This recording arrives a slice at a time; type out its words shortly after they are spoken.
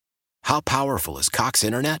How powerful is Cox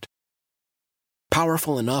Internet?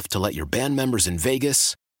 Powerful enough to let your band members in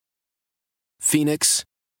Vegas, Phoenix,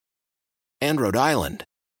 and Rhode Island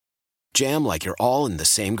jam like you're all in the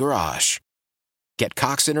same garage. Get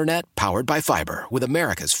Cox Internet powered by fiber with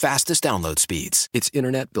America's fastest download speeds. It's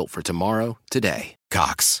internet built for tomorrow, today.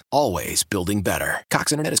 Cox, always building better.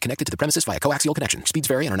 Cox Internet is connected to the premises via coaxial connection. Speeds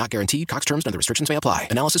vary and are not guaranteed. Cox terms and other restrictions may apply.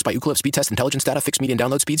 Analysis by Ookla Speed Test Intelligence Data. Fixed median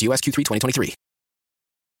download speeds. US Q3 2023.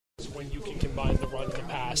 When you can combine the run and the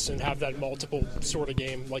pass and have that multiple sort of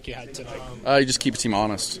game like you had tonight? You just keep a team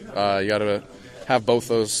honest. You got to have both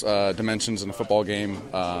those dimensions in a football game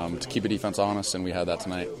to keep a defense honest, and we had that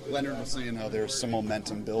tonight. Leonard was saying how there's some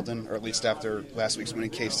momentum building, or at least after last week's win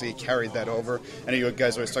in KC, carried that over. I know you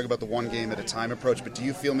guys always talk about the one game at a time approach, but do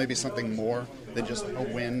you feel maybe something more than just a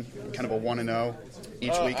win, kind of a 1-0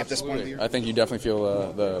 each week at this point of the year? I think you definitely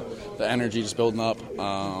feel the energy just building up,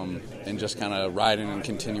 and just kind of riding and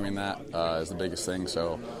continuing that is the biggest thing.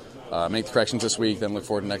 So make the corrections this week, then look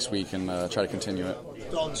forward to next week and try to continue it.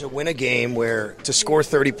 Dalton, to win a game where to score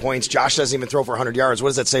 30 points, Josh doesn't even throw for 100 yards. What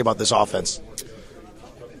does that say about this offense?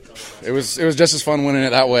 It was just as fun winning it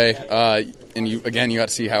that way. And you got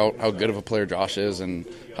to see how good of a player Josh is and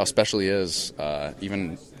how special he is.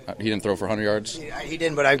 Even he didn't throw for 100 yards. He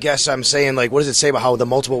didn't, but I guess I'm saying, like, what does it say about how the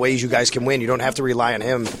multiple ways you guys can win? You don't have to rely on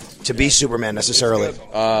him to be Superman necessarily.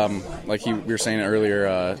 Like we were saying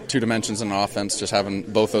earlier, two dimensions in an offense, just having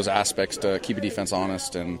both those aspects to keep a defense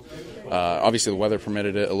honest. And obviously the weather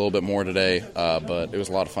permitted it a little bit more today, but it was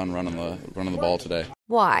a lot of fun running the ball today.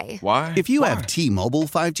 Why? If you have T-Mobile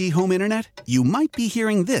 5G home internet, you might be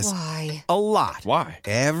hearing this Why? a lot. Why?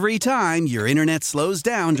 Every time your internet slows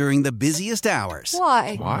down during the busiest hours.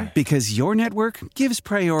 Why? Because your network gives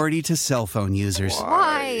priority to cell phone users.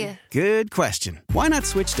 Why? Good question. Why not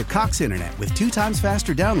switch to Cox Internet with 2 times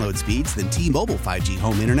faster download speeds than T-Mobile 5G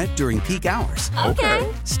home internet during peak hours? Okay.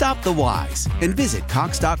 Stop the whys and visit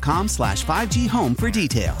cox.com/5G home for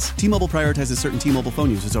details. T-Mobile prioritizes certain T-Mobile phone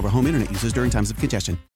users over home internet users during times of congestion.